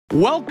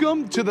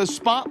Welcome to The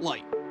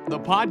Spotlight, the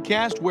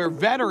podcast where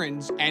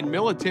veterans and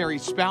military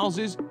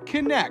spouses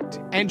connect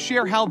and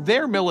share how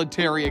their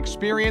military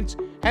experience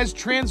has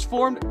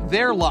transformed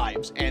their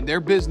lives and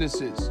their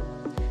businesses.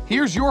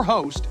 Here's your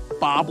host,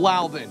 Bob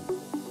Louthan.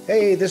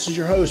 Hey, this is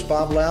your host,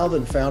 Bob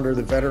Louthan, founder of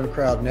the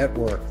VeteranCrowd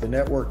Network, the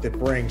network that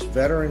brings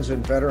veterans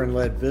and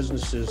veteran-led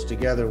businesses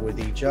together with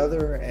each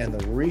other and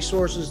the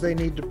resources they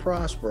need to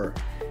prosper.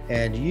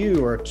 And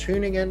you are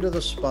tuning into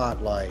The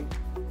Spotlight.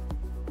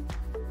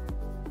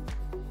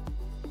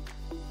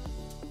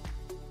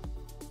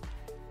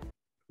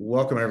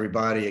 Welcome,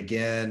 everybody.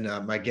 Again,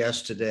 my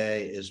guest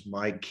today is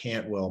Mike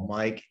Cantwell.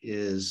 Mike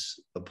is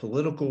a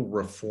political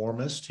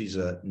reformist. He's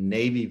a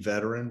Navy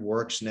veteran,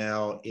 works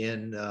now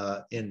in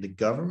the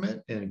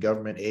government and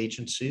government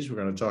agencies. We're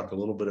going to talk a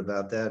little bit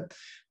about that.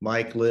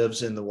 Mike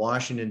lives in the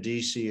Washington,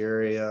 D.C.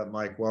 area.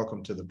 Mike,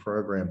 welcome to the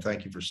program.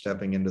 Thank you for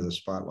stepping into the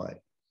spotlight.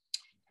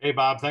 Hey,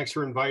 Bob, thanks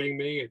for inviting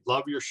me.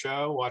 Love your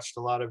show. Watched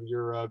a lot of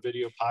your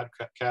video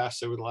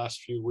podcasts over the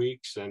last few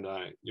weeks, and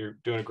you're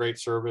doing a great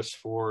service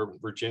for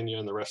Virginia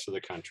and the rest of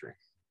the country.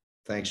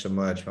 Thanks so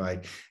much,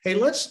 Mike. Hey,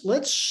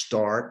 let's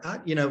start.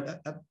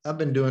 I've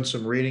been doing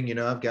some reading.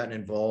 I've gotten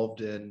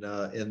involved in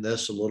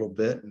this a little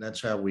bit, and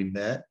that's how we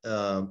met.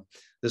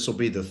 This will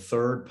be the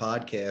third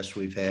podcast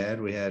we've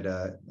had. We had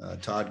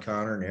Todd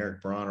Connor and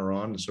Eric Bronner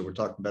on, and so we're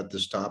talking about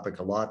this topic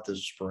a lot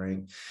this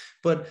spring.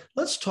 But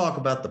let's talk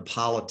about the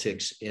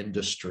politics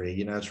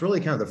industry. It's really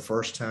kind of the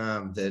first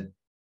time that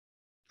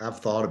I've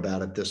thought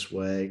about it this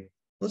way.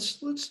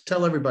 Let's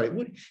tell everybody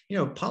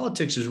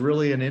politics is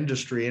really an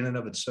industry in and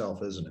of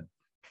itself, isn't it?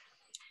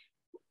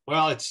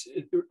 Well,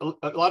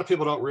 a lot of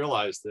people don't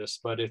realize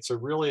this, but it's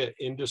really an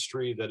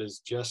industry that is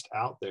just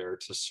out there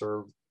to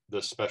serve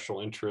the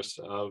special interests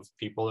of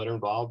people that are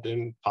involved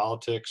in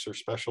politics or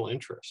special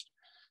interest.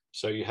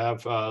 So you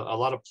have a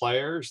lot of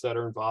players that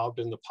are involved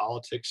in the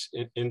politics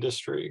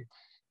industry,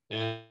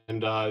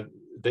 and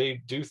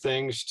they do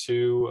things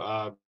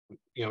to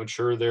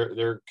ensure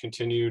their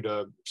continued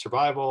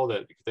survival,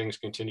 that things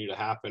continue to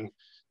happen.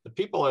 The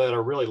people that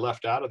are really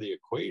left out of the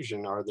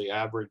equation are the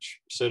average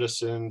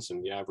citizens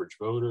and the average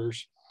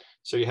voters.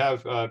 So you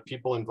have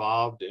people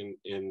involved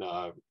in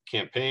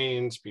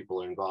campaigns,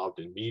 people involved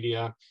in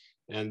media,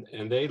 and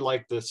they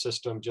like the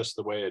system just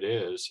the way it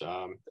is.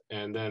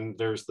 And then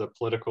there's the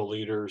political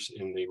leaders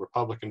in the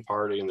Republican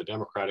Party and the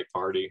Democratic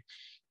Party,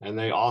 and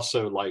they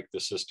also like the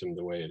system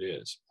the way it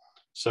is.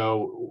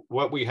 So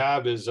what we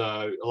have is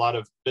a lot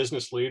of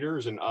business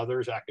leaders and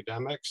others,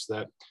 academics,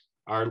 that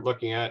are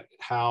looking at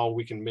how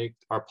we can make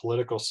our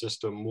political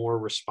system more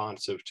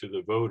responsive to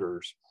the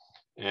voters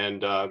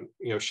and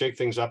shake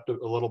things up a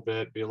little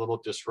bit, be a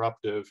little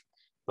disruptive,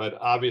 but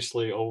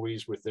obviously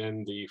always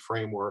within the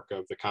framework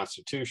of the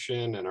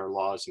Constitution and our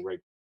laws and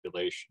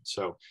regulations.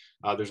 So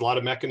there's a lot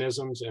of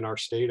mechanisms in our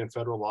state and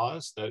federal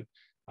laws that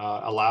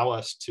allow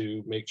us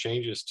to make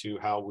changes to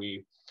how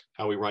we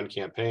run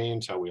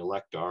campaigns, how we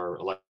elect our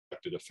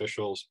elected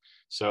officials.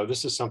 So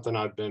this is something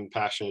I've been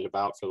passionate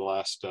about for the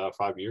last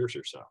 5 years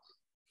or so.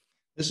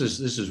 This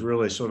is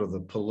really sort of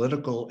the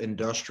political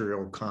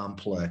industrial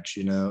complex,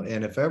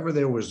 and if ever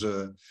there was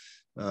a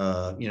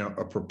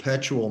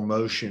perpetual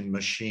motion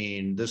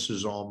machine, this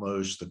is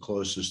almost the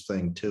closest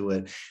thing to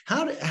it.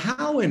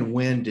 How and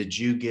when did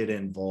you get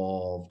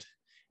involved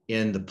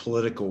in the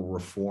political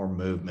reform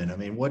movement? I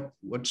mean, what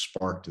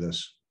sparked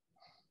this?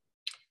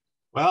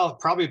 Well,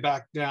 probably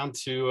back down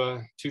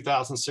to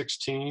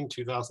 2016,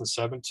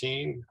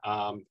 2017.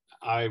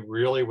 I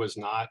really was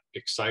not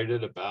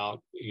excited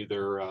about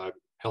either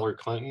Hillary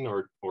Clinton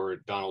or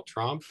Donald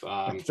Trump.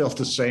 I felt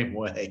the same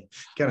way.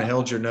 Kind of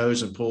held your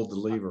nose and pulled the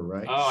lever,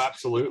 right? Oh,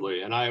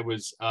 absolutely. And I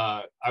was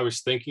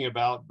thinking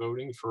about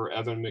voting for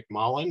Evan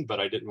McMullin, but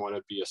I didn't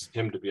want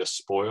him to be a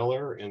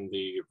spoiler in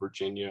the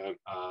Virginia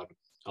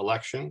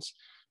elections.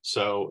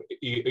 So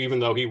even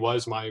though he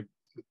was my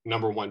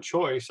number one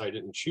choice, I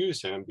didn't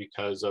choose him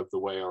because of the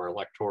way our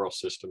electoral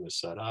system is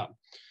set up.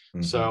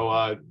 Mm-hmm.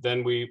 So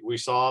then we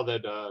saw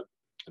that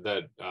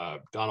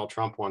Donald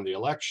Trump won the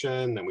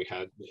election. Then we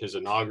had his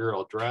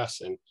inaugural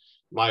address, and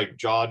my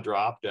jaw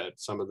dropped at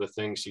some of the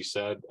things he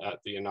said at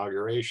the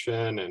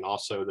inauguration, and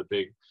also the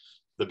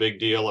big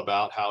deal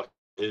about how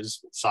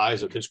his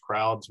size of his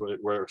crowds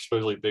were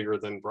supposedly bigger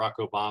than Barack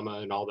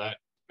Obama, and all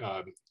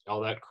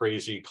that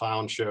crazy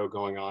clown show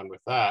going on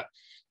with that.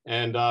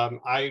 And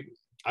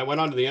I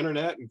went onto the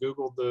internet and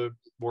Googled the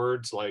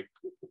words like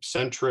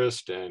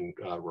centrist and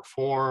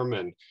reform,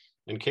 and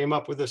came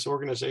up with this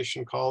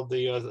organization called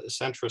the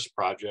Centrist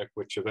Project,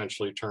 which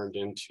eventually turned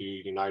into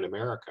Unite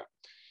America.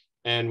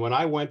 And when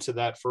I went to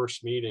that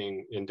first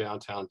meeting in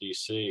downtown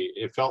DC,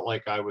 it felt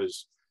like I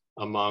was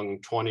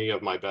among 20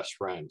 of my best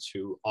friends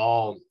who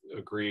all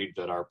agreed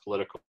that our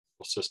political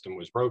system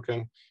was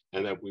broken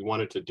and that we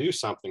wanted to do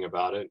something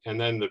about it. And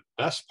then the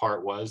best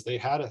part was they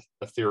had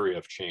a theory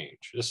of change.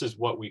 This is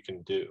what we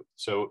can do.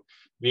 So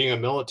being a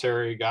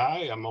military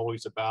guy, I'm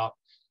always about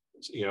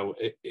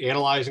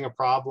analyzing a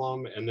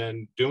problem and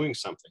then doing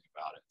something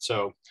about it.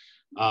 So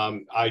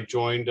I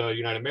joined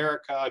United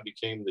America. I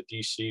became the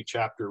DC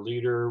chapter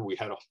leader. We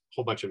had a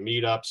whole bunch of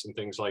meetups and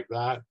things like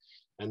that.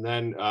 And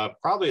then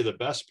probably the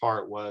best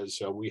part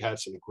was we had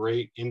some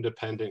great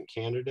independent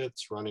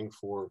candidates running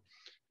for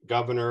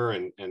governor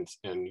and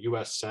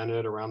U.S.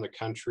 Senate around the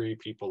country,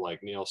 people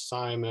like Neil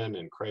Simon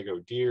and Craig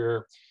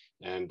O'Dear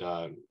and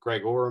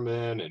Greg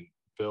Orman and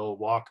Bill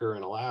Walker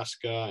in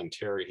Alaska and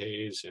Terry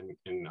Hayes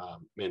in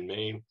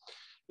Maine,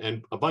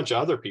 and a bunch of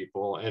other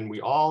people. And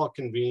we all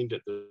convened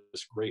at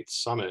this great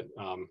summit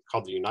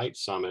called the Unite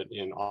Summit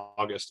in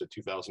August of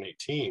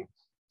 2018,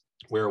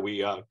 where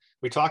we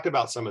talked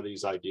about some of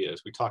these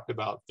ideas. We talked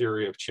about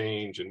theory of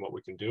change and what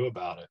we can do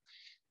about it.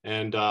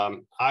 And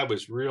I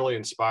was really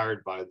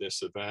inspired by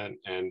this event.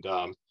 And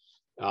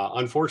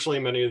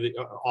unfortunately,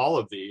 all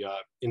of the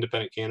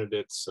independent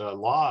candidates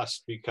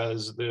lost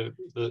because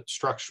the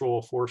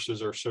structural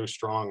forces are so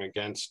strong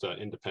against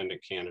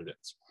independent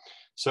candidates.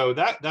 So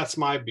that's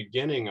my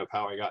beginning of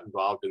how I got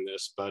involved in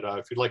this. But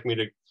if you'd like me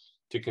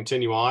to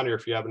continue on, or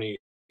if you have any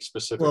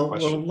specific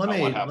questions,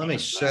 let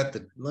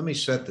me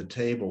set the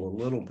table a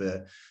little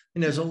bit.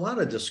 And there's a lot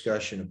of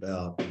discussion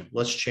about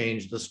let's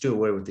do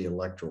away with the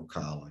Electoral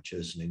College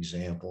as an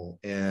example,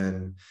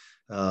 and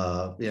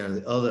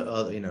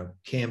other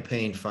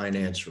campaign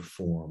finance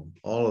reform,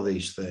 all of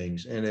these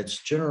things. And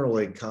it's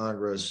generally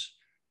Congress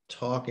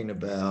talking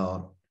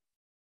about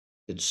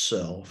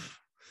itself,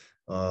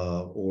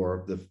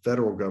 or the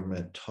federal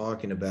government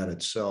talking about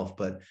itself.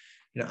 But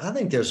I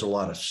think there's a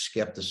lot of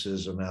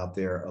skepticism out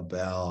there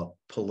about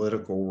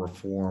political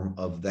reform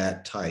of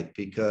that type,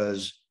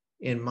 because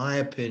in my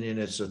opinion,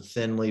 it's a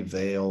thinly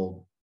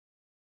veiled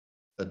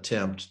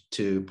attempt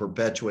to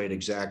perpetuate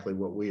exactly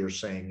what we are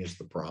saying is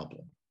the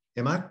problem.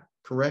 Am I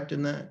correct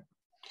in that?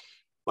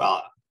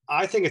 Well,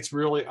 I think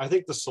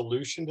the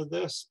solution to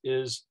this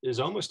is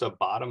almost a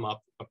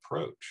bottom-up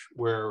approach,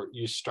 where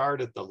you start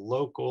at the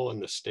local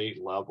and the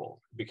state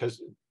level,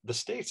 because the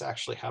states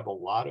actually have a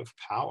lot of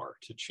power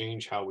to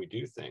change how we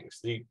do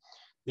things.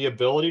 The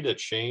ability to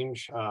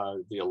change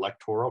the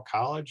Electoral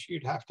College,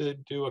 you'd have to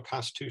do a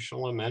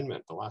constitutional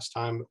amendment. The last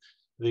time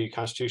the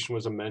Constitution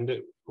was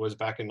amended was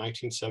back in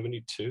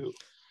 1972.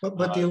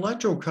 But the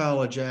Electoral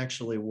College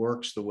actually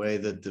works the way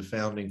that the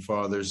Founding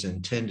Fathers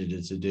intended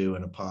it to do,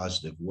 in a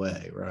positive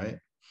way, right?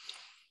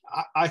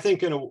 I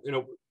think in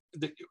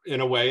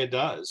a way it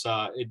does.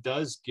 It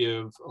does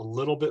give a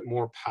little bit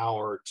more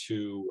power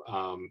to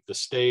the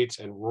states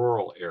and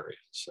rural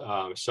areas.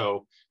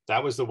 So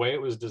that was the way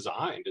it was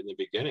designed in the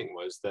beginning,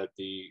 was that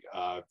the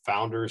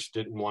founders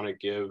didn't want to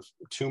give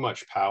too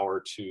much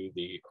power to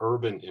the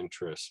urban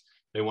interests.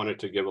 They wanted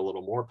to give a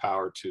little more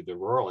power to the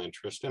rural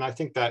interest. And I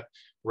think that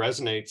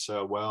resonates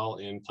well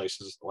in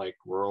places like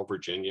rural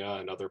Virginia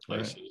and other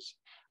places.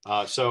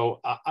 Right. So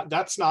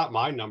that's not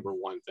my number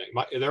one thing.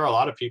 There are a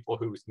lot of people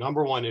whose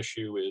number one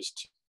issue is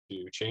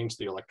to change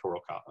the Electoral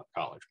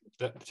College.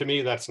 To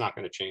me, that's not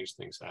going to change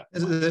things that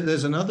much.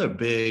 There's another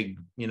big,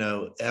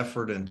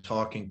 effort and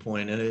talking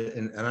point,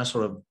 and I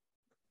sort of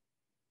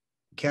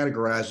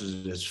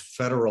categorizes it as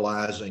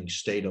federalizing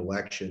state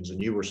elections. And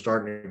you were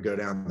starting to go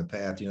down the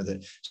path,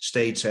 that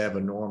states have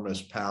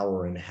enormous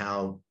power in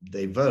how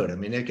they vote. I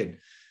mean, they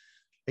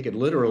could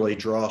literally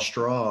draw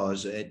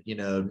straws at,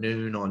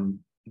 noon on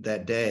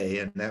that day,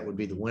 and that would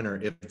be the winner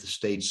if the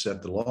states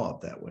set the law up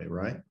that way,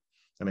 right?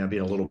 I mean, I'm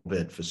being a little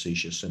bit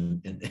facetious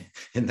in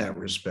that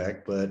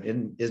respect, but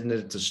isn't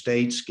it the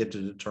states get to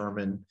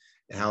determine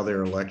how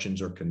their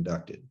elections are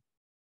conducted?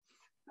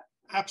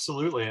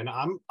 Absolutely. And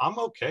I'm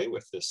okay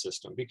with this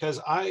system, because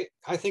I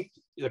think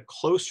the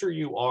closer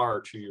you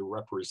are to your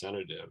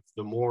representative,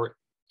 the more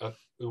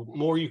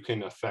you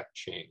can affect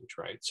change,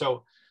 right?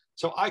 So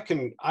I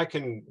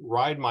can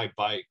ride my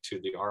bike to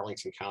the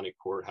Arlington County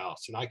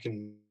Courthouse, and I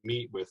can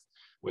meet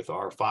with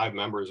our 5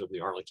 members of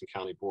the Arlington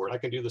County Board. I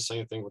can do the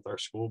same thing with our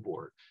school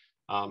board.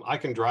 I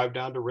can drive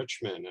down to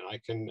Richmond, and I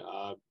can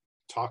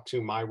talk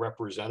to my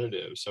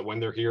representatives. So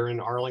when they're here in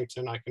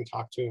Arlington, I can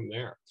talk to them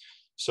there.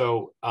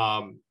 So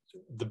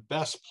the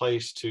best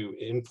place to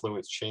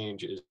influence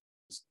change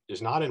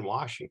is not in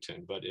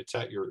Washington, but it's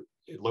at your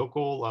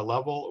local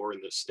level or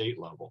in the state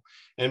level.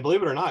 And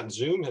believe it or not,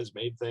 Zoom has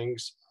made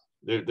things,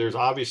 there's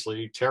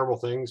obviously terrible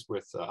things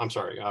with,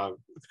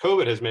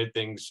 COVID has made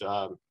things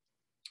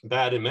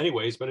bad in many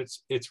ways, but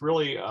it's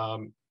really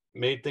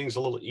made things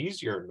a little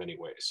easier in many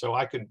ways. So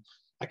I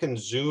can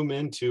Zoom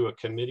into a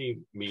committee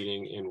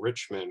meeting in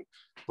Richmond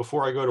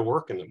before I go to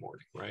work in the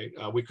morning, right?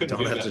 We couldn't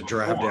don't have to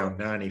drive down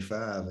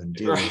 95 and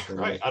do it.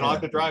 Right. I don't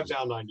have to drive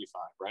down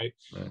 95, right?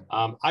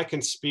 I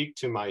can speak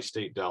to my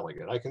state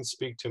delegate. I can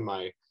speak to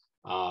my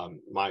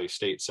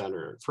state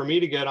senator. For me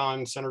to get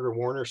on Senator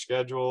Warner's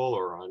schedule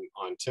or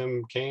on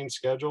Tim Kaine's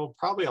schedule,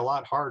 probably a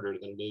lot harder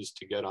than it is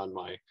to get on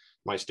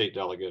my state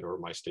delegate or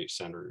my state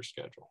senator's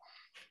schedule.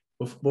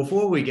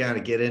 Before we got to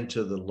get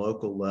into the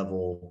local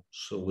level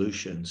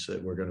solutions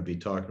that we're going to be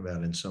talking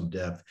about in some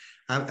depth,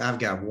 I've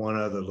got one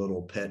other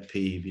little pet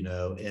peeve,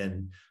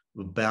 and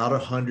about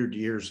 100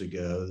 years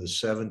ago, the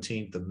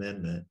 17th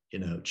Amendment,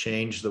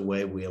 changed the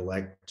way we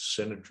elect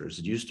senators.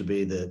 It used to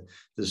be that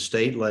the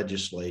state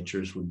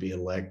legislatures would be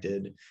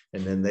elected,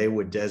 and then they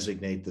would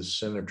designate the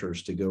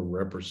senators to go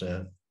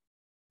represent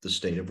the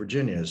state of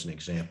Virginia, as an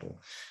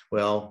example.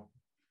 Well,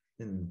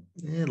 in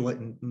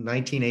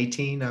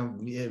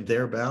 1918,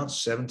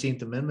 thereabouts,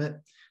 17th Amendment,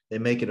 they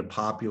make it a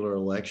popular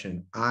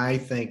election. I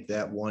think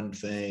that one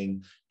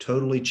thing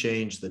totally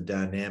changed the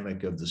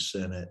dynamic of the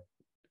Senate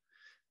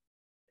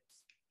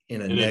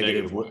in a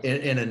negative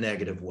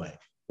way,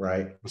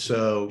 right?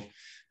 So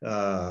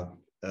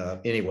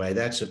anyway,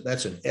 that's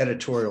an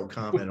editorial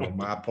comment on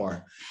my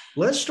part.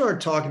 Let's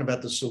start talking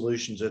about the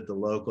solutions at the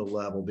local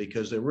level,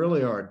 because there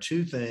really are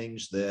two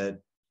things that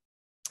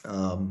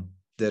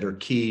are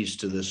keys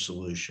to this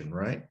solution,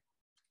 right?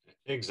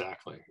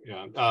 Exactly.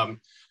 Yeah.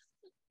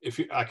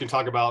 I can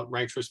talk about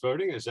ranked choice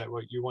voting. Is that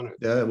what you want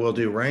to? We'll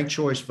do ranked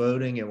choice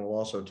voting, and we'll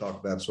also talk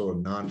about sort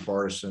of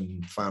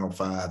nonpartisan final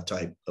five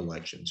type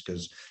elections,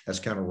 because that's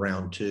kind of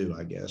round two,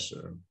 I guess.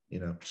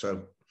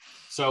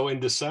 So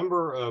in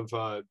December of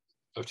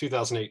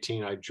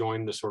 2018, I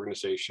joined this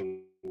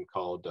organization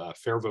called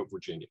Fair Vote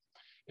Virginia,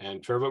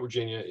 and Fair Vote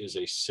Virginia is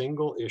a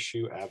single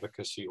issue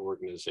advocacy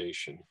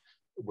organization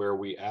where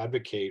we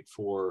advocate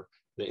for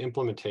the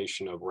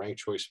implementation of ranked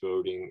choice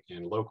voting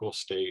in local,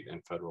 state,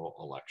 and federal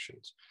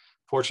elections.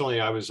 Fortunately,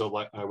 I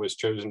was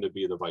chosen to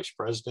be the vice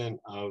president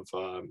of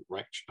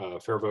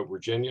Fair Vote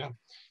Virginia,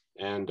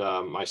 and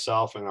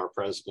myself and our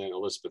president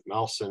Elizabeth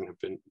Melson have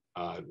been,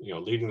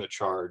 leading the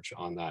charge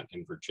on that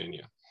in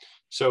Virginia.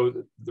 So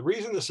the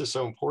reason this is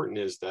so important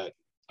is that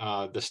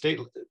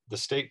the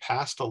state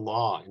passed a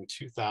law in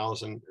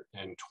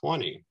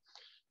 2020,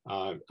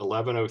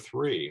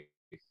 1103.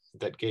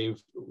 That gave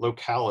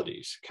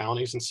localities,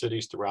 counties and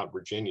cities throughout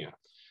Virginia,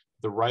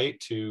 the right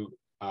to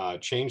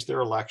change their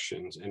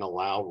elections and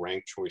allow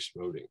ranked choice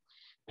voting.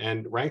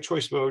 And ranked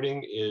choice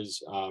voting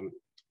is,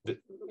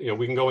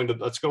 we can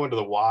let's go into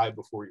the why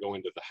before we go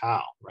into the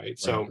how, right?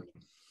 So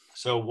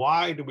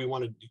why do we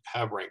want to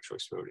have ranked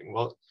choice voting?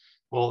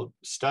 Well,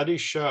 studies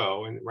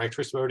show, and ranked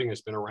choice voting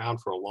has been around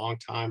for a long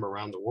time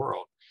around the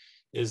world,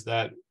 is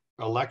that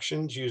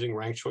elections using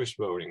ranked choice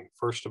voting,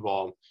 first of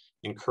all,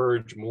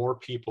 encourage more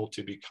people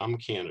to become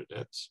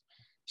candidates.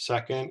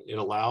 Second, it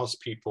allows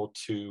people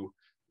to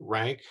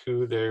rank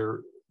who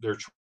their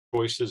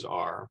choices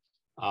are.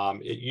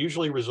 It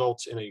usually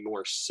results in a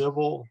more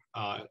civil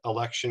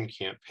election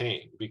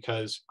campaign,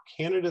 because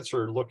candidates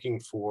are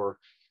looking for,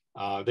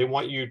 they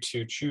want you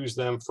to choose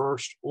them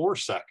first or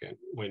second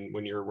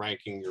when you're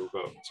ranking your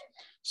votes.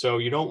 So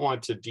you don't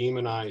want to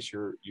demonize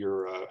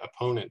your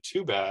opponent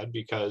too bad,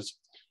 because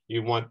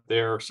you want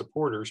their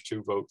supporters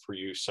to vote for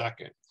you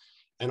second.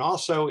 And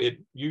also, it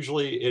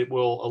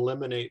will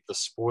eliminate the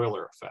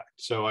spoiler effect.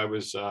 So I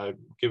was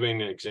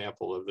giving an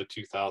example of the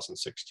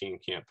 2016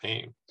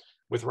 campaign.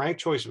 With ranked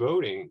choice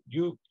voting,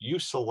 you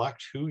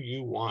select who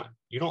you want.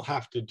 You don't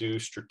have to do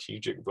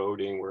strategic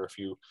voting where if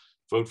you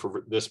vote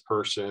for this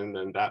person,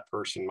 then that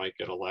person might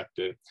get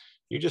elected.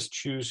 You just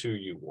choose who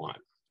you want.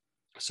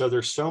 So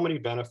there's so many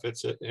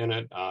benefits in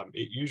it.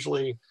 It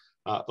usually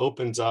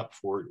opens up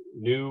for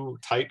new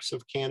types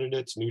of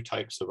candidates, new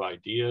types of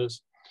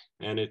ideas.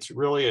 And it's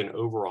really an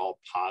overall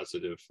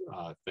positive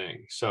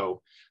thing.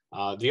 So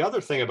the other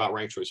thing about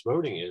ranked choice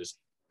voting is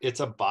it's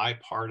a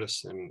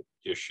bipartisan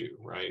issue,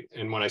 right?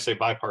 And when I say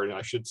bipartisan,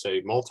 I should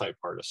say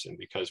multi-partisan,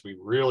 because we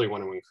really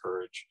want to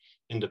encourage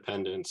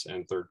independents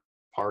and third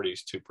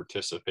parties to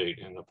participate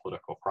in the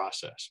political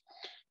process.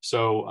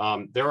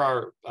 So there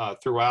are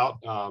throughout,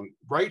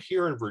 right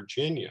here in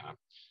Virginia,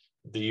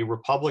 the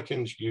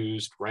Republicans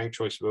used ranked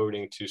choice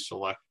voting to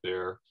select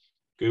their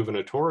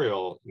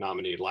gubernatorial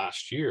nominee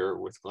last year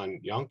with Glenn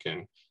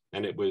Youngkin,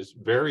 and it was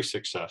very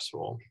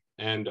successful.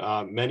 And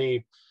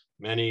many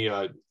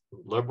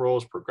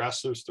liberals,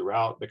 progressives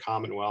throughout the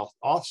Commonwealth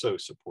also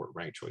support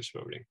ranked choice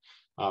voting.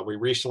 We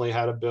recently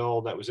had a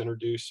bill that was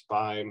introduced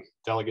by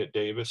Delegate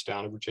Davis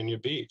down in Virginia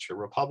Beach, a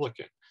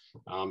Republican,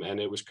 and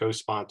it was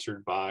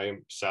co-sponsored by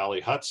Sally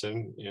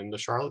Hudson in the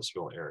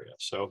Charlottesville area.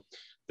 So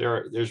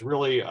there's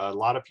really a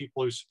lot of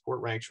people who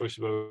support ranked choice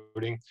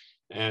voting.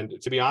 And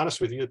to be honest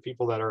with you, the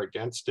people that are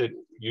against it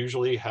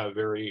usually have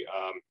very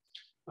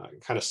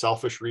kind of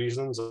selfish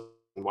reasons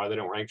why they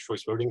don't rank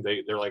choice voting.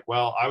 They're like,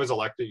 well, I was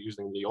elected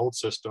using the old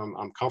system.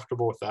 I'm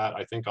comfortable with that.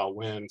 I think I'll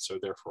win. So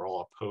therefore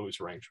I'll oppose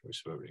ranked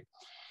choice voting.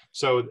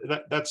 So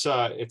that's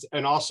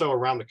and also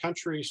around the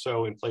country.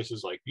 So in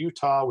places like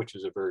Utah, which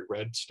is a very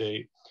red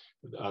state,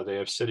 they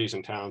have cities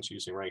and towns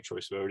using ranked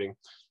choice voting,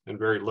 and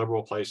very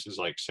liberal places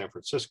like San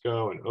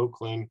Francisco and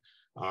Oakland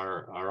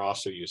are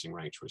also using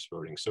ranked choice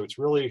voting. So it's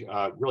really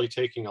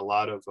taking a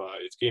lot of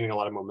it's gaining a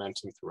lot of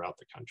momentum throughout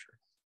the country.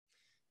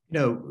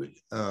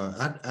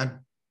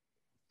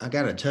 I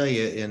got to tell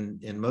you,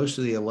 in most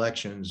of the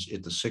elections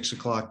at the 6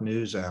 o'clock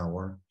news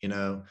hour,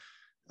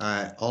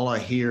 all I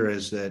hear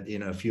is that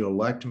if you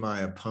elect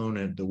my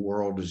opponent, the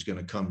world is going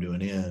to come to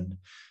an end.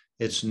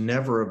 it's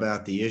never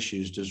about the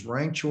issues. Does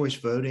ranked choice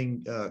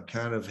voting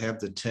kind of have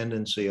the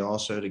tendency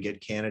also to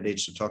get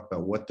candidates to talk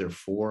about what they're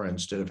for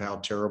instead of how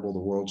terrible the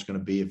world's going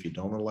to be if you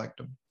don't elect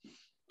them?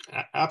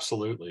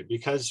 Absolutely,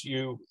 because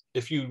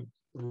if you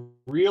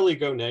really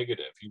go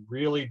negative, you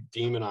really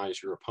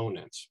demonize your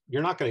opponents,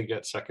 you're not going to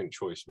get second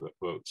choice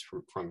votes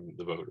from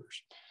the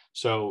voters.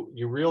 So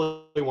you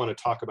really want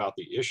to talk about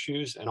the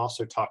issues and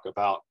also talk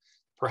about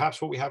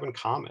perhaps what we have in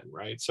common,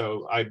 right?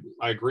 So I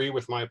agree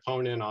with my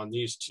opponent on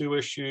these 2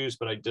 issues,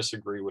 but I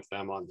disagree with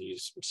them on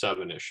these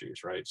 7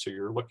 issues, right? So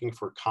you're looking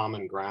for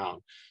common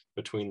ground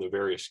between the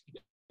various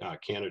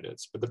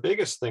candidates. But the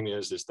biggest thing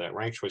is that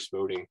ranked choice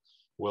voting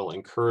will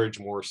encourage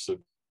more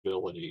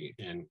civility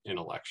in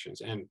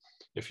elections. And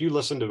if you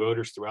listen to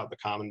voters throughout the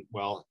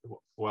Commonwealth,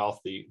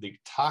 the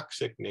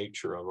toxic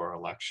nature of our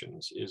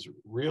elections is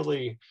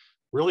really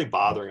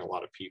bothering a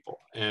lot of people.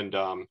 And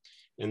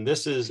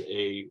this is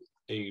a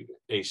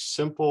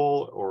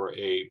simple or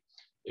a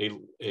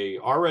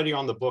already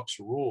on the books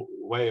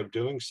way of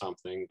doing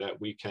something that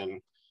we can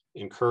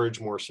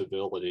encourage more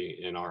civility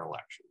in our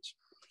elections.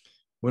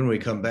 When we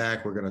come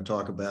back, we're going to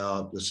talk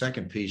about the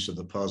second piece of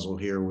the puzzle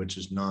here, which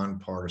is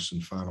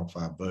nonpartisan Final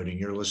Five voting.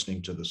 You're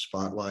listening to The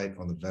Spotlight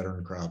on the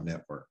VeteranCrowd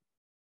Network.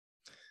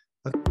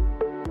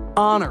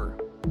 Honor,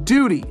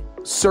 duty,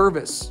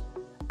 service.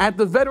 At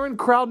the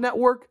VeteranCrowd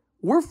Network,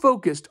 we're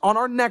focused on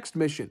our next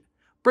mission,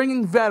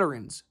 bringing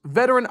veterans,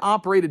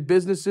 veteran-operated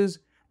businesses,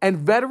 and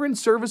veteran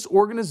service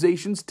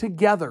organizations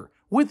together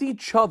with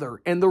each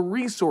other and the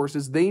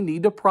resources they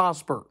need to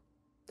prosper.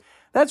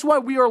 That's why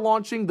we are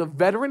launching the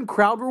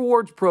VeteranCrowd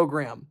Rewards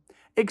Program,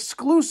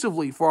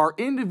 exclusively for our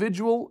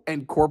individual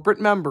and corporate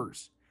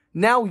members.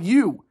 Now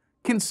you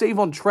can save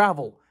on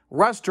travel,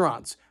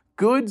 restaurants,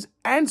 goods,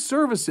 and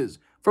services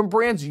from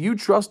brands you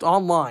trust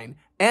online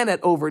and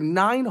at over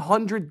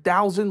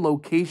 900,000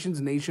 locations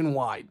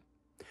nationwide.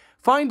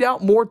 Find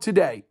out more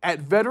today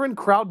at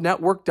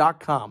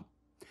VeteranCrowdNetwork.com.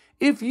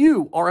 If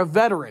you are a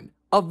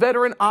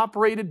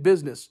veteran-operated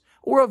business,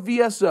 or a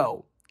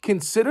VSO,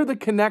 consider the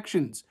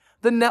connections,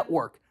 the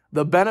network,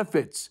 the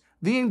benefits,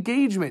 the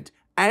engagement,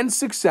 and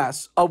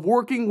success of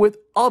working with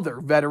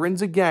other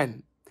veterans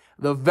again.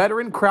 The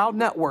VeteranCrowd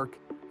Network,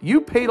 you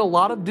paid a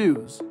lot of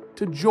dues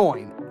to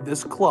join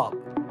this club.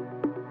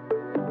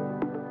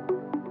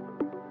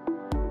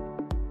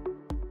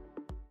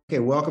 Okay,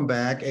 welcome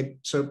back.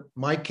 So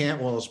Mike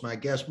Cantwell is my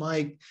guest.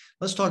 Mike,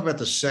 let's talk about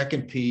the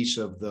second piece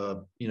of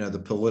the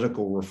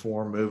political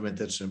reform movement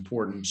that's an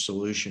important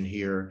solution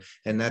here,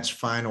 and that's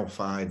Final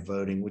Five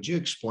voting. Would you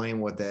explain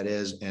what that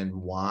is and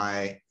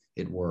why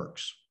it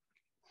works?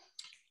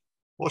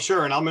 Well,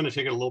 sure, and I'm going to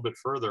take it a little bit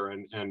further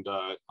and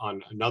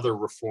on another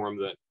reform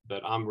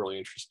that I'm really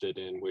interested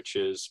in, which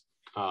is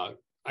I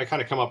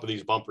kind of come up with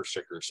these bumper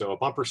stickers. So a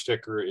bumper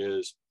sticker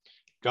is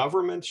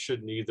governments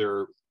should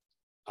neither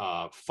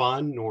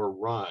fund nor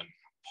run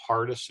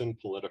partisan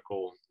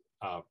political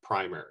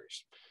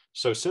primaries.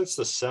 So since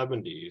the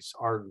 70s,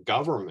 our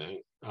government,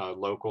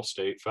 local,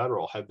 state,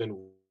 federal, have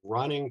been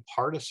running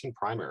partisan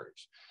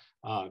primaries.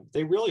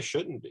 They really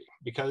shouldn't be,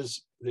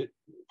 because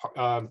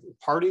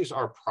parties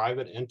are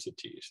private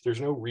entities. There's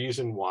no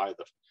reason why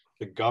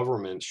the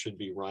government should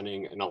be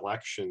running an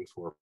election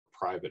for a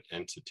private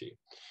entity.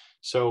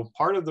 So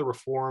part of the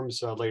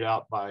reforms laid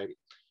out by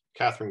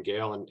Catherine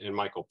Gale and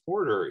Michael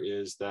Porter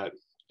is that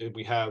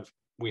we have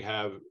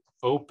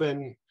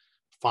open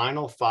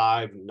Final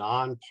Five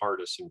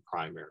nonpartisan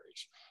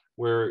primaries,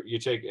 where you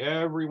take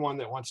everyone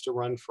that wants to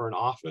run for an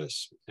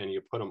office and you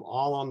put them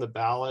all on the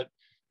ballot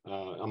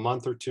a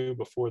month or 2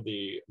 before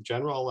the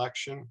general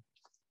election,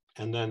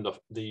 and then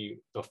the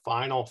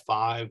final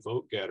 5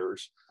 vote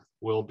getters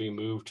will be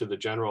moved to the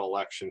general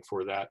election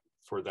for that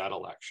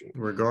election,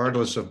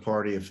 regardless of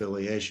party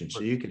affiliation.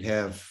 So you could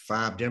have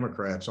 5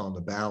 Democrats on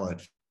the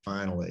ballot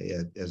finally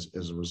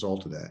as a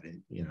result of that.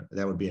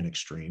 That would be an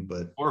extreme,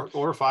 but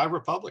or 5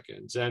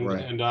 Republicans, and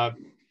right. And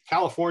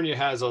California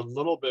has a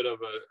little bit of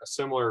a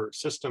similar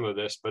system of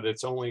this, but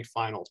it's only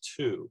final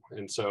 2,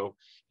 and so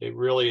it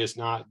really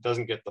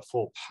doesn't get the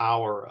full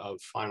power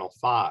of final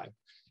 5.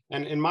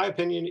 And in my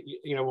opinion,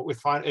 what we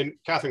find, and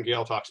Catherine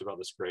Gale talks about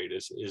this great,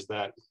 is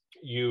that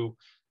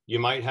you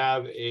might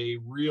have a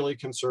really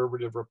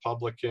conservative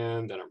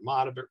Republican, then a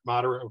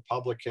moderate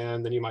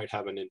Republican, then you might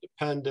have an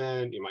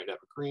independent, you might have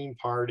a Green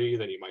Party,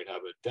 then you might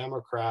have a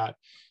Democrat.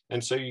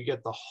 And so you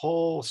get the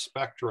whole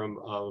spectrum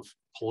of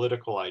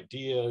political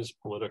ideas,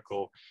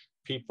 political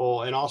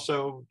people, and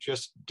also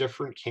just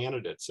different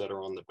candidates that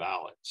are on the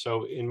ballot.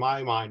 So in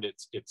my mind,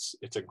 it's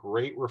a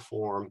great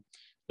reform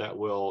that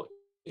will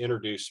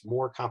introduce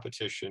more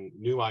competition,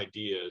 new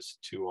ideas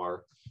to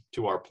our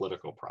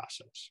political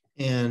process.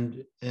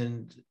 And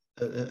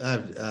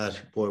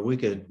boy, we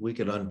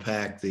could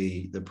unpack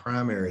the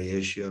primary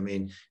issue. I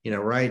mean,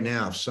 right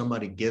now, if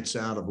somebody gets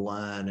out of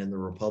line in the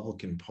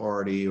Republican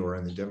Party or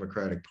in the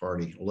Democratic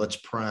Party, let's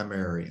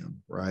primary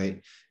them,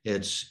 right?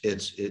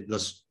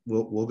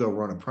 We'll go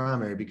run a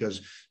primary,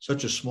 because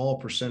such a small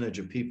percentage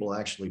of people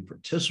actually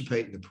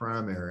participate in the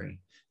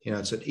primary.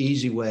 it's an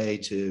easy way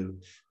to,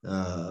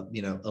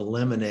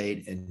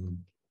 eliminate and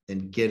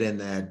get in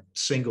that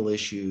single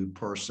issue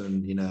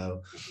person,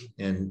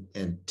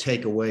 and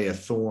take away a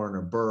thorn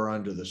or burr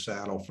under the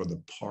saddle for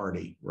the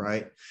party,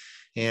 right?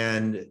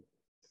 And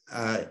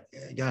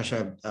gosh,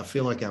 I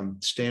feel like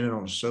I'm standing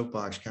on a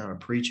soapbox kind of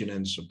preaching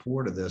in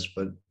support of this,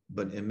 but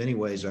in many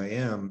ways I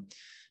am.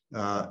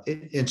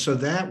 And so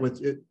that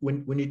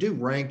when you do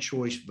ranked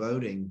choice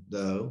voting,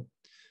 though,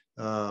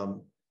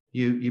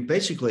 you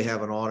basically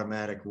have an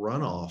automatic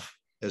runoff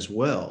as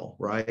well,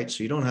 right?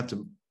 So you don't have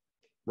to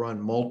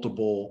run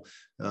multiple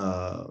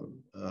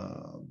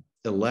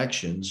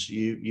elections.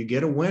 You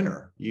get a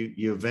winner.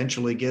 You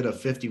eventually get a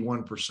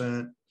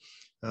 51%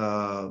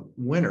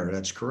 winner.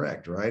 That's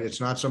correct, right? It's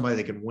not somebody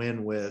that can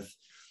win with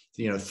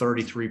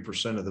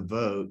 33% of the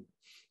vote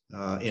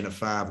in a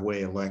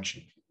 5-way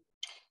election.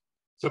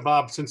 So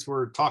Bob, since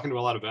we're talking to a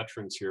lot of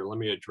veterans here, let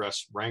me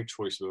address ranked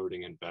choice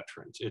voting and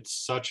veterans. It's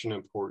such an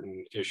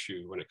important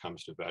issue when it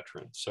comes to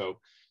veterans.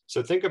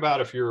 So think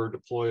about if you're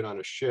deployed on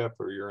a ship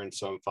or you're in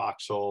some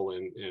foxhole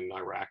in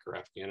Iraq or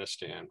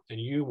Afghanistan, and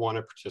you want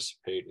to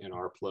participate in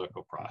our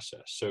political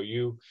process. So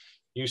you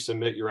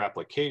submit your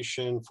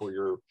application for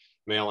your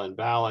mail-in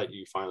ballot,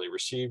 you finally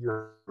receive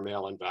your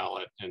mail-in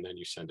ballot, and then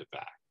you send it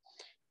back.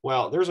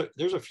 Well, there's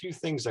a few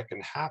things that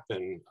can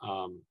happen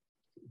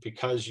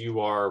because you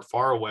are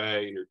far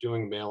away and you're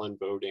doing mail-in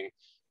voting.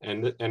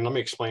 And let me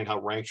explain how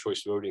ranked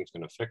choice voting is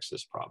going to fix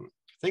this problem.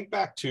 Think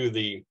back to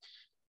the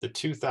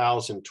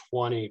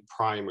 2020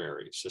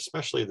 primaries,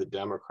 especially the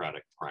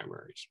Democratic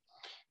primaries.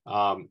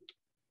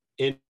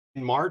 In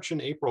March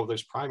and April of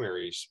those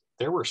primaries,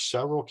 there were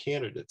several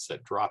candidates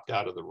that dropped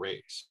out of the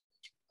race.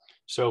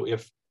 So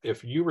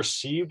if you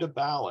received a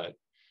ballot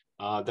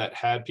that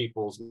had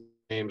people's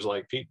names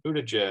like Pete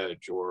Buttigieg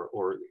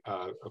or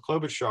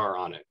Klobuchar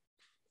on it,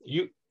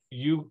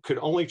 you could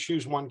only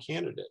choose one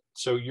candidate.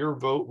 So your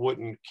vote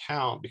wouldn't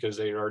count because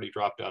they had already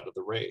dropped out of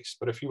the race.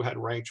 But if you had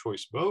ranked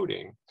choice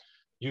voting,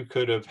 you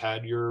could have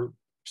had your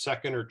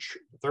second or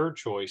third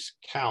choice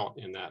count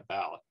in that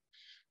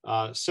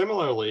ballot.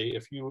 Similarly,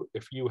 if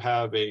you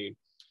have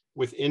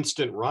with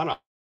instant runoff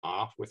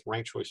with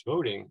ranked choice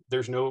voting,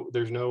 there's no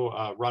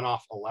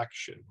runoff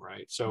election,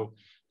 right? So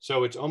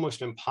it's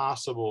almost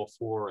impossible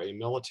for a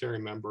military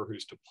member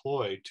who's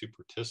deployed to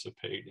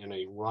participate in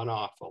a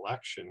runoff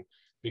election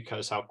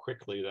because how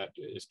quickly that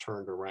is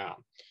turned around.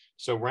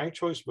 So ranked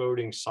choice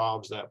voting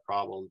solves that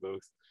problem both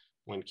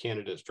when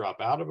candidates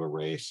drop out of a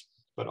race,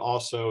 but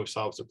also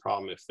solves the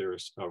problem if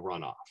there's a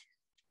runoff.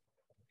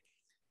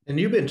 And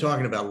you've been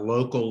talking about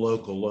local.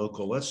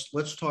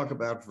 Let's talk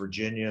about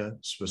Virginia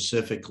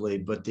specifically,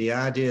 but the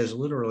idea is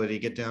literally to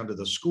get down to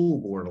the school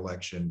board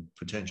election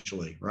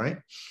potentially, right?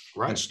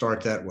 Right. And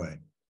start that way.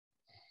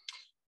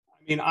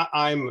 I mean,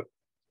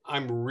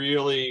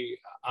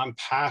 I'm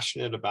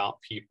passionate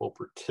about people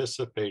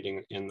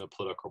participating in the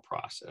political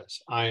process.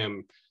 I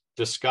am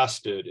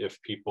disgusted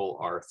if people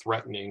are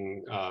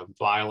threatening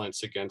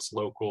violence against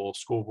local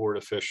school board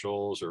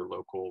officials or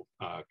local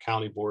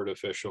county board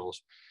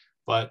officials.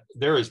 But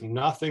there is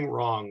nothing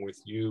wrong with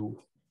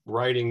you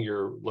writing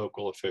your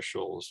local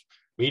officials,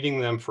 meeting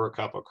them for a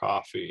cup of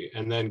coffee,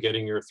 and then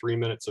getting your 3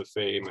 minutes of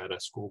fame at a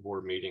school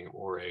board meeting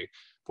or a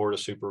board of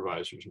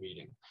supervisors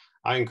meeting.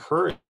 I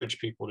encourage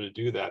people to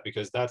do that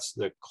because that's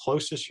the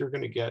closest you're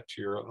going to get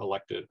to your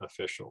elected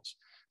officials.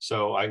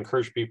 So I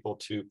encourage people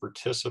to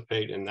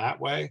participate in that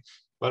way,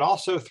 but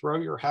also throw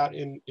your hat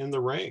in the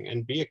ring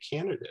and be a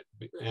candidate.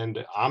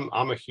 And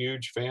I'm a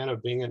huge fan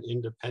of being an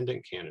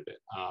independent candidate.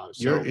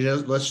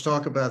 Let's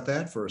talk about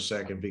that for a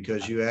second,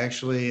 because you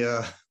actually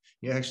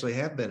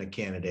have been a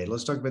candidate.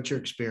 Let's talk about your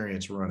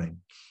experience running.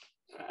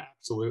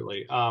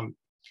 Absolutely.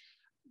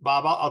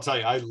 Bob, I'll tell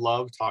you, I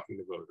love talking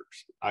to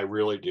voters. I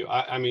really do.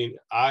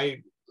 I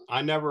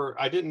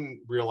didn't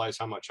realize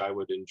how much I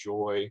would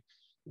enjoy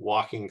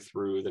walking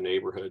through the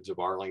neighborhoods of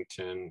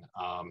Arlington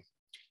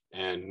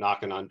and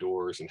knocking on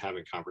doors and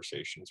having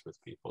conversations with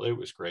people. It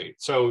was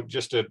great. So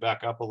just to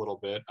back up a little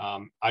bit,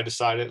 I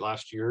decided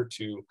last year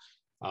to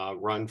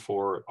run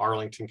for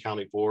Arlington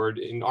County Board.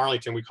 In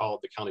Arlington, we call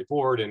it the County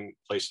Board, and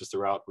places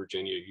throughout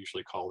Virginia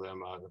usually call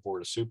them the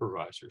Board of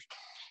Supervisors.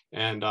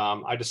 And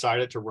I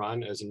decided to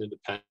run as an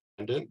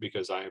independent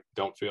because I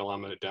don't feel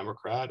I'm a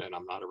Democrat and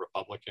I'm not a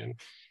Republican.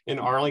 In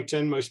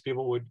Arlington, most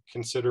people would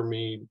consider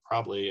me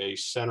probably a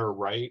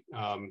center-right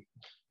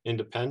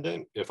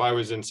independent. If I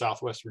was in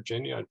Southwest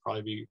Virginia, I'd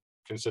probably be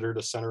considered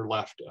a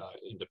center-left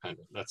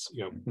independent. That's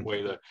the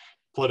way the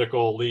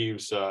political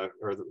leaves or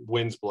the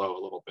winds blow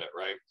a little bit,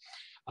 right?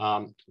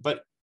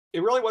 But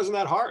it really wasn't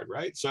that hard,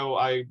 right? So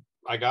I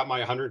got my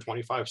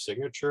 125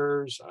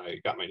 signatures. I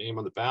got my name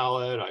on the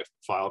ballot. I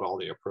filed all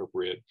the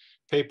appropriate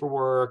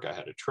paperwork. I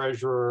had a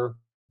treasurer.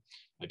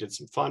 I did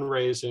some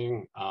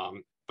fundraising.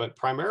 But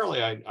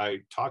primarily, I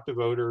talked to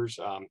voters.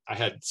 I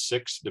had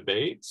 6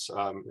 debates.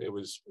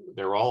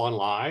 They're all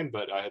online,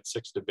 but I had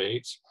 6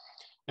 debates.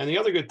 And the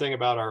other good thing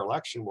about our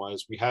election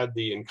was we had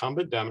the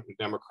incumbent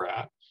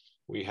Democrat.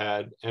 We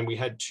had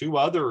 2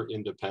 other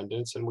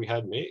independents, and we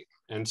had me.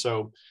 And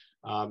so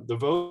The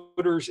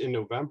voters in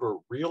November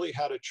really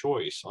had a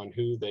choice on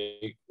who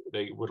they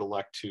would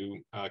elect to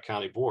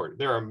county board.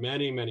 There are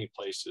many, many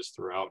places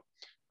throughout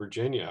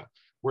Virginia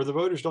where the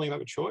voters don't even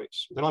have a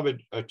choice. They don't have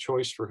a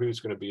choice for who's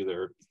going to be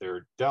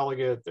their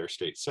delegate, their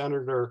state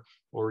senator,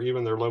 or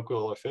even their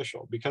local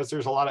official, because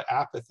there's a lot of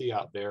apathy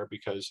out there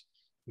because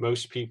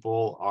most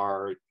people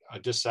are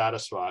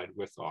dissatisfied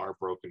with our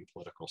broken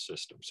political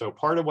system. So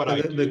part of what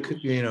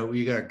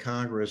you got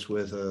Congress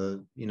with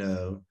 10%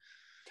 or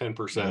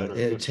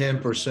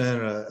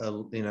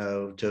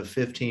 10%, to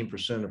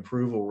 15%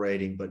 approval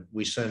rating, but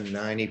we send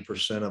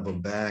 90% of them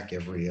back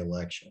every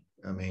election.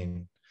 I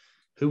mean,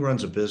 who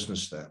runs a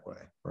business that way,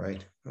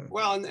 right?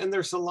 Well, and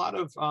there's a lot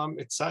of,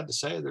 it's sad to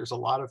say, there's a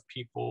lot of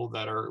people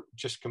that are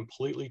just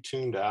completely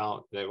tuned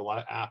out. They have a lot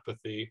of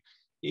apathy.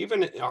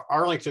 Even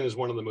Arlington is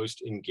one of the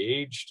most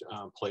engaged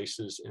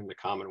places in the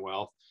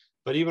Commonwealth.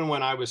 But even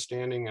when I was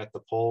standing at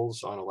the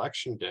polls on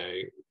election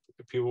day,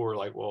 people were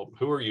like, well,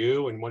 who are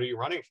you and what are you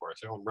running for? I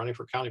said, I'm running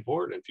for county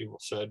board. And people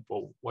said,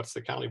 well, what's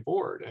the county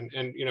board?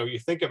 And you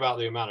think about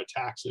the amount of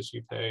taxes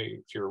you pay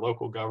to your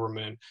local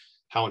government,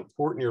 how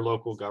important your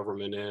local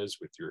government is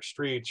with your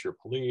streets, your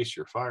police,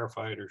 your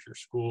firefighters, your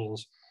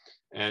schools.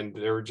 And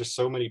there were just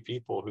so many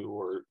people who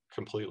were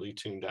completely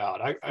tuned out.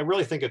 I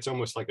really think it's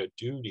almost like a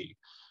duty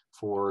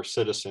for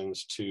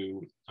citizens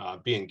to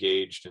be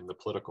engaged in the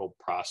political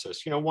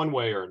process, one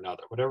way or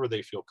another, whatever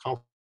they feel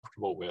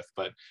comfortable with.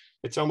 But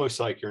it's almost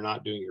like you're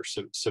not doing your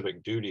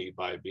civic duty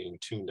by being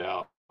tuned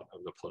out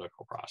of the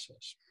political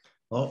process.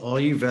 All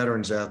you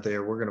veterans out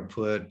there, we're going to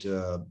put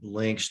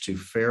links to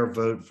Fair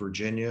Vote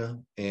Virginia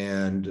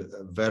and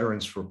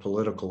Veterans for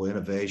Political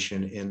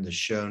Innovation in the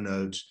show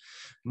notes.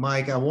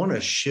 Mike, I want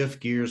to shift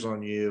gears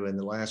on you in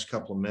the last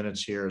couple of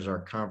minutes here as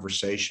our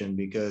conversation,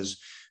 because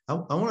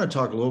I want to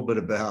talk a little bit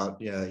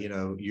about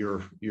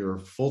your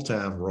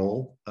full-time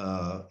role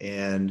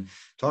and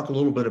talk a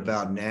little bit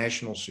about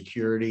national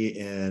security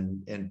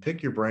and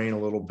pick your brain a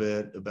little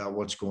bit about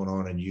what's going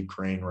on in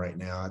Ukraine right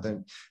now. I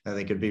think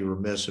it'd be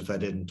remiss if I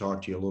didn't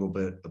talk to you a little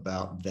bit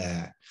about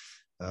that.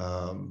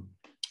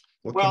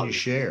 What can you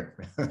share?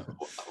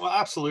 Well,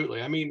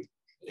 absolutely. I mean,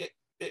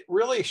 it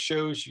really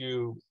shows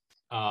you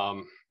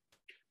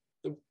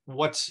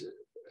what's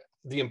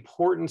the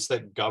importance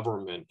that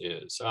government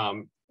is.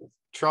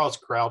 Charles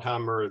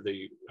Krauthammer,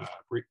 the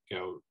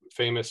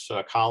famous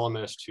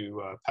columnist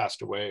who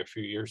passed away a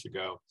few years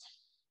ago,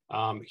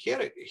 he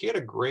had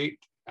a great.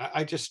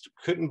 I just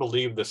couldn't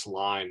believe this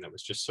line that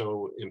was just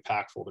so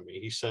impactful to me.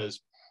 He says,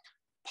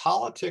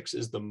 "Politics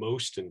is the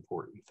most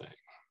important thing.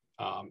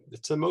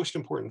 It's the most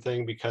important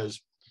thing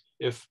because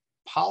if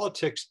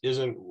politics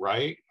isn't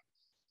right,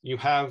 you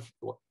have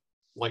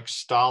like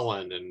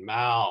Stalin and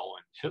Mao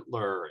and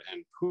Hitler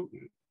and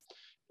Putin.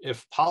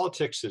 If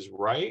politics is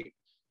right,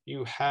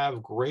 you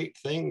have great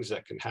things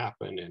that can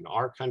happen in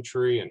our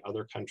country and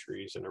other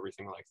countries and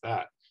everything like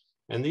that.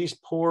 And these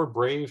poor,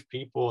 brave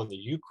people in the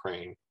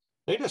Ukraine,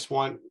 they just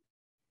want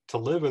to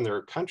live in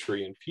their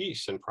country in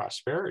peace and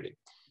prosperity.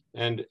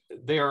 And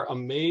they are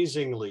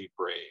amazingly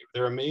brave.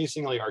 They're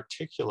amazingly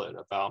articulate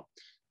about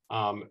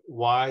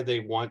why they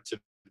want to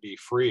be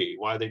free,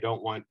 why they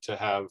don't want to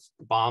have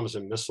bombs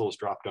and missiles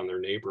dropped on their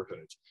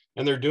neighborhoods.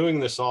 And they're doing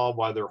this all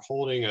while they're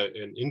holding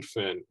an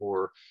infant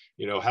or,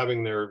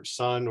 having their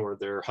son or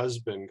their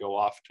husband go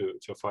off to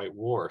fight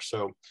war.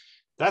 So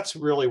that's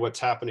really what's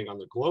happening on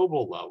the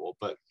global level.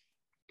 But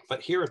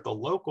here at the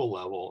local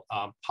level,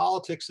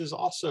 politics is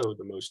also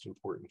the most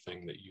important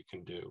thing that you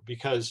can do,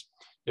 because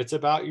it's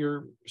about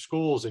your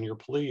schools and your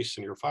police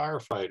and your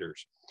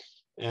firefighters.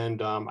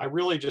 And I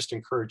really just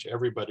encourage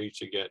everybody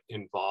to get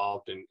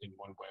involved in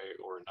one way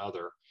or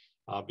another,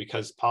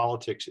 because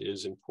politics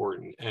is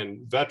important.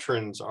 And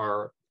veterans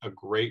are a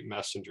great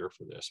messenger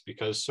for this,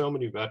 because so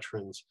many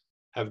veterans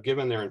have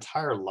given their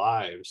entire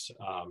lives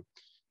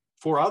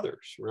for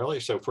others, really.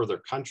 So for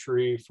their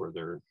country, for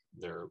their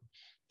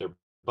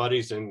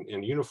buddies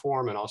in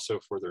uniform, and also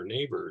for their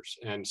neighbors.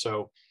 And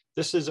so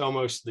this is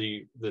almost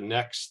the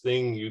next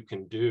thing you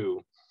can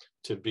do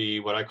to be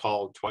what I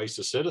call twice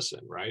a citizen,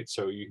 right?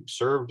 So you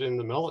served in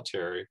the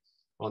military.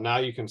 Well, now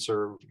you can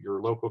serve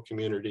your local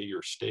community,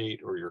 your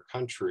state, or your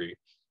country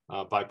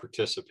by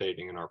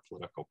participating in our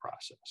political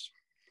process.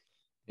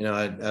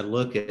 I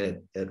look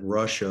at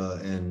Russia,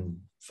 and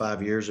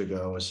 5 years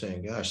ago, I was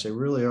saying, gosh, they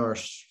really are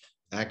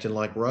acting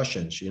like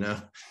Russians,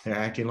 they're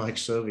acting like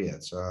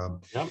Soviets.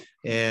 Yep.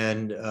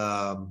 And,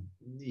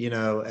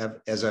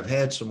 as I've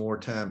had some more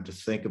time to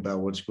think about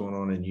what's going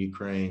on in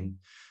Ukraine,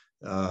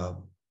 I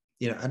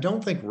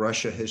don't think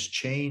Russia has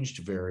changed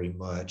very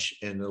much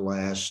in the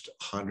last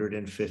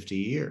 150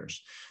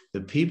 years.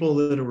 The people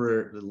that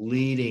were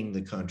leading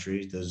the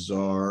country, the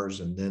czars,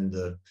 and then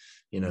the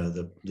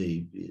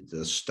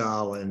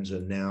Stalins,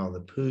 and now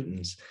the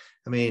Putins.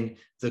 I mean,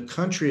 the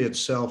country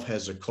itself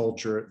has a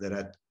culture that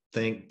I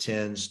think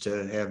tends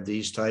to have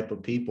these type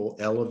of people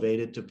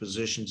elevated to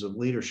positions of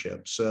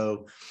leadership.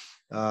 So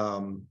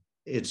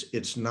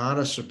it's not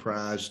a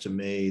surprise to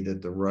me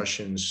that the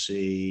Russians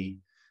see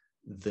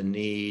the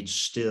need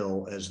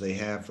still, as they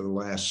have for the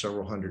last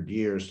several hundred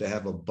years, to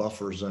have a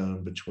buffer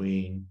zone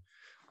between,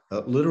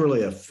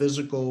 literally a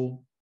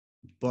physical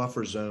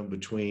buffer zone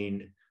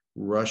between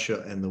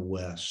Russia and the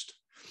West.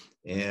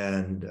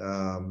 And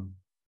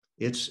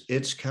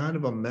it's kind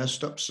of a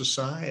messed up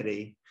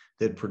society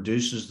that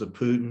produces the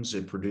Putins,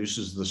 it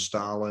produces the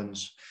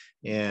Stalins,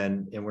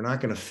 and we're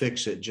not going to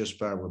fix it just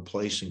by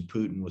replacing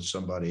Putin with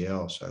somebody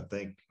else. I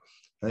think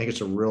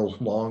it's a real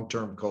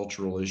long-term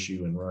cultural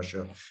issue in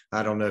Russia.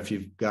 I don't know if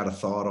you've got a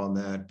thought on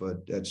that,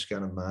 but that's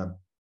kind of my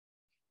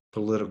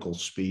political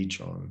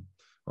speech on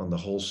the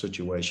whole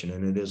situation,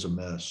 and it is a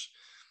mess.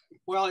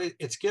 Well,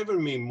 it's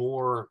given me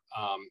more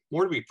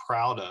to be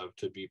proud of,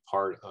 to be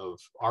part of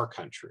our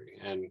country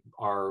and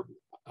our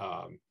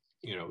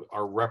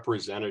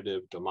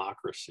representative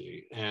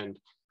democracy. And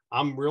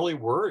I'm really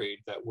worried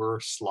that we're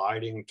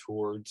sliding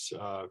towards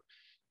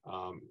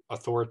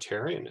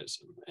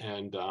authoritarianism,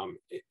 and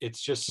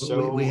it's just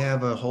so. We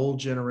have a whole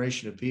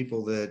generation of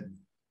people that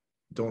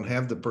don't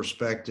have the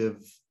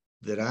perspective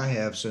that I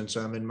have since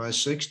I'm in my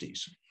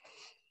 60s.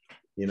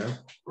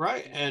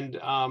 Right, and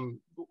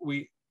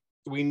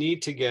we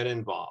need to get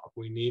involved.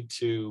 We need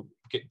to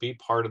be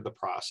part of the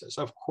process.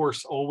 Of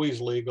course, always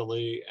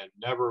legally and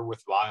never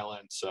with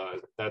violence.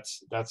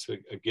 That's a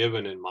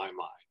given in my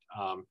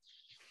mind.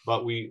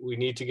 But we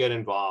need to get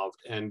involved.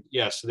 And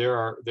yes, there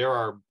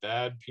are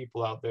bad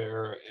people out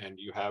there. And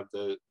you have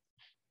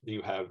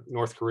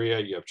North Korea,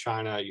 you have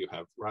China, you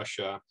have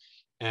Russia,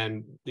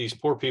 and these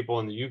poor people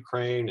in the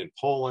Ukraine and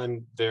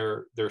Poland.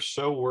 They're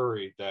so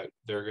worried that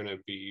they're going to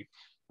be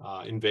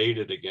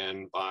invaded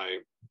again by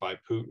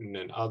Putin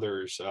and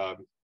others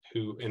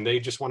and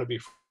they just want to be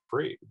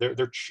free.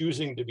 They're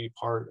choosing to be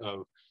part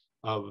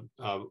of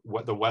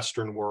what the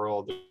Western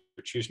world.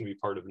 They're choosing to be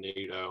part of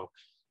NATO,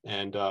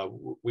 and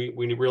we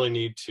really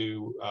need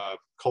to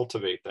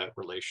cultivate that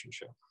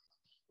relationship.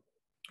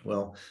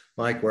 Well,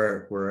 Mike,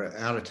 we're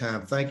out of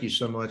time. Thank you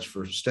so much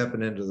for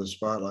stepping into the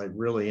spotlight.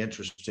 Really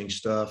interesting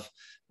stuff.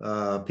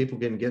 People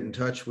can get in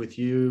touch with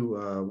you.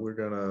 We're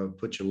going to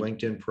put your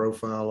LinkedIn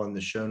profile in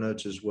the show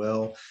notes as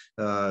well.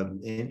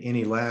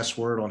 Any last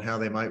word on how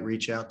they might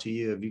reach out to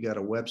you? Have you got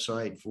a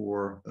website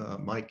for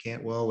Mike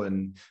Cantwell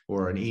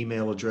or an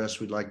email address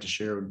we'd like to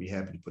share? We'd be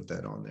happy to put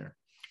that on there.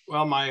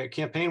 Well, my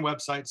campaign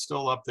website's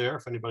still up there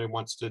if anybody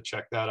wants to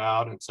check that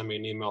out and send me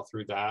an email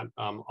through that.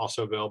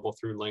 Also available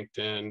through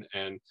LinkedIn.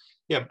 And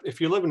yeah, if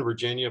you live in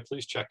Virginia,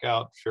 please check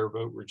out Fair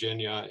Vote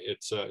Virginia.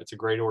 It's a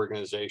great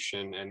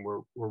organization, and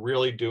we're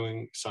really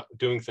doing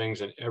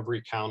things in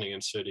every county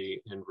and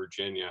city in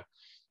Virginia.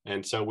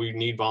 And so we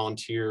need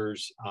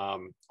volunteers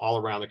all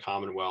around the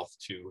Commonwealth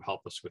to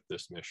help us with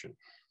this mission.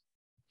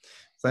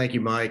 Thank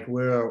you, Mike.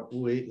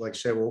 Like I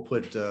said, we'll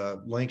put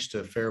links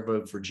to Fair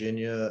Vote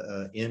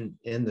Virginia in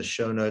the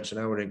show notes,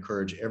 and I would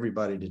encourage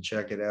everybody to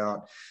check it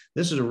out.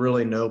 This is a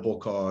really noble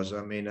cause.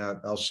 I mean,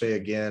 I'll say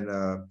again,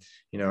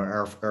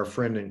 our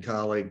friend and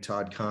colleague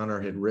Todd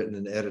Connor had written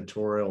an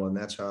editorial, and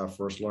that's how I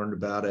first learned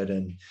about it.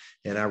 And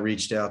I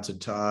reached out to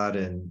Todd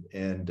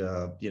and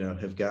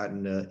have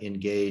gotten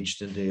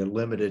engaged in the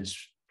limited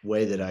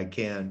way that I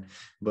can.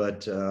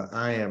 But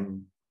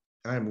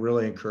I'm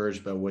really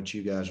encouraged by what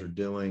you guys are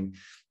doing.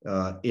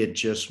 It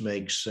just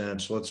makes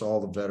sense. Let's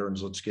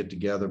get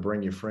together,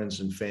 bring your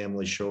friends and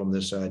family, show them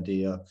this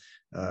idea.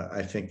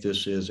 I think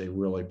this is a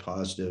really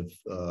positive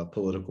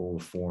political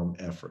reform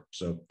effort.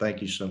 So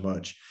thank you so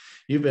much.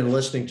 You've been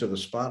listening to the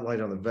Spotlight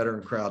on the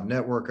Veteran Crowd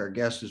Network. Our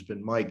guest has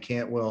been Mike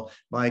Cantwell.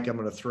 Mike, I'm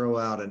going to throw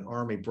out an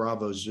Army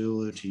Bravo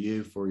Zulu to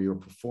you for your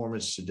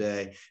performance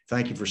today.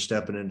 Thank you for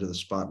stepping into the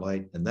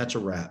spotlight, and that's a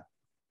wrap.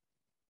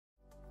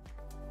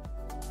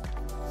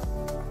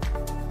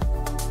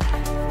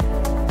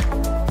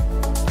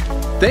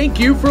 Thank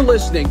you for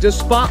listening to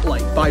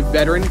Spotlight by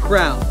Veteran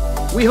Crowd.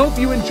 We hope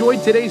you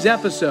enjoyed today's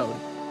episode.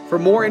 For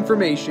more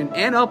information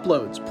and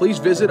uploads, please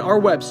visit our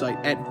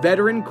website at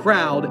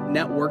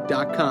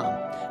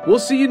VeteranCrowdNetwork.com. We'll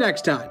see you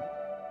next time.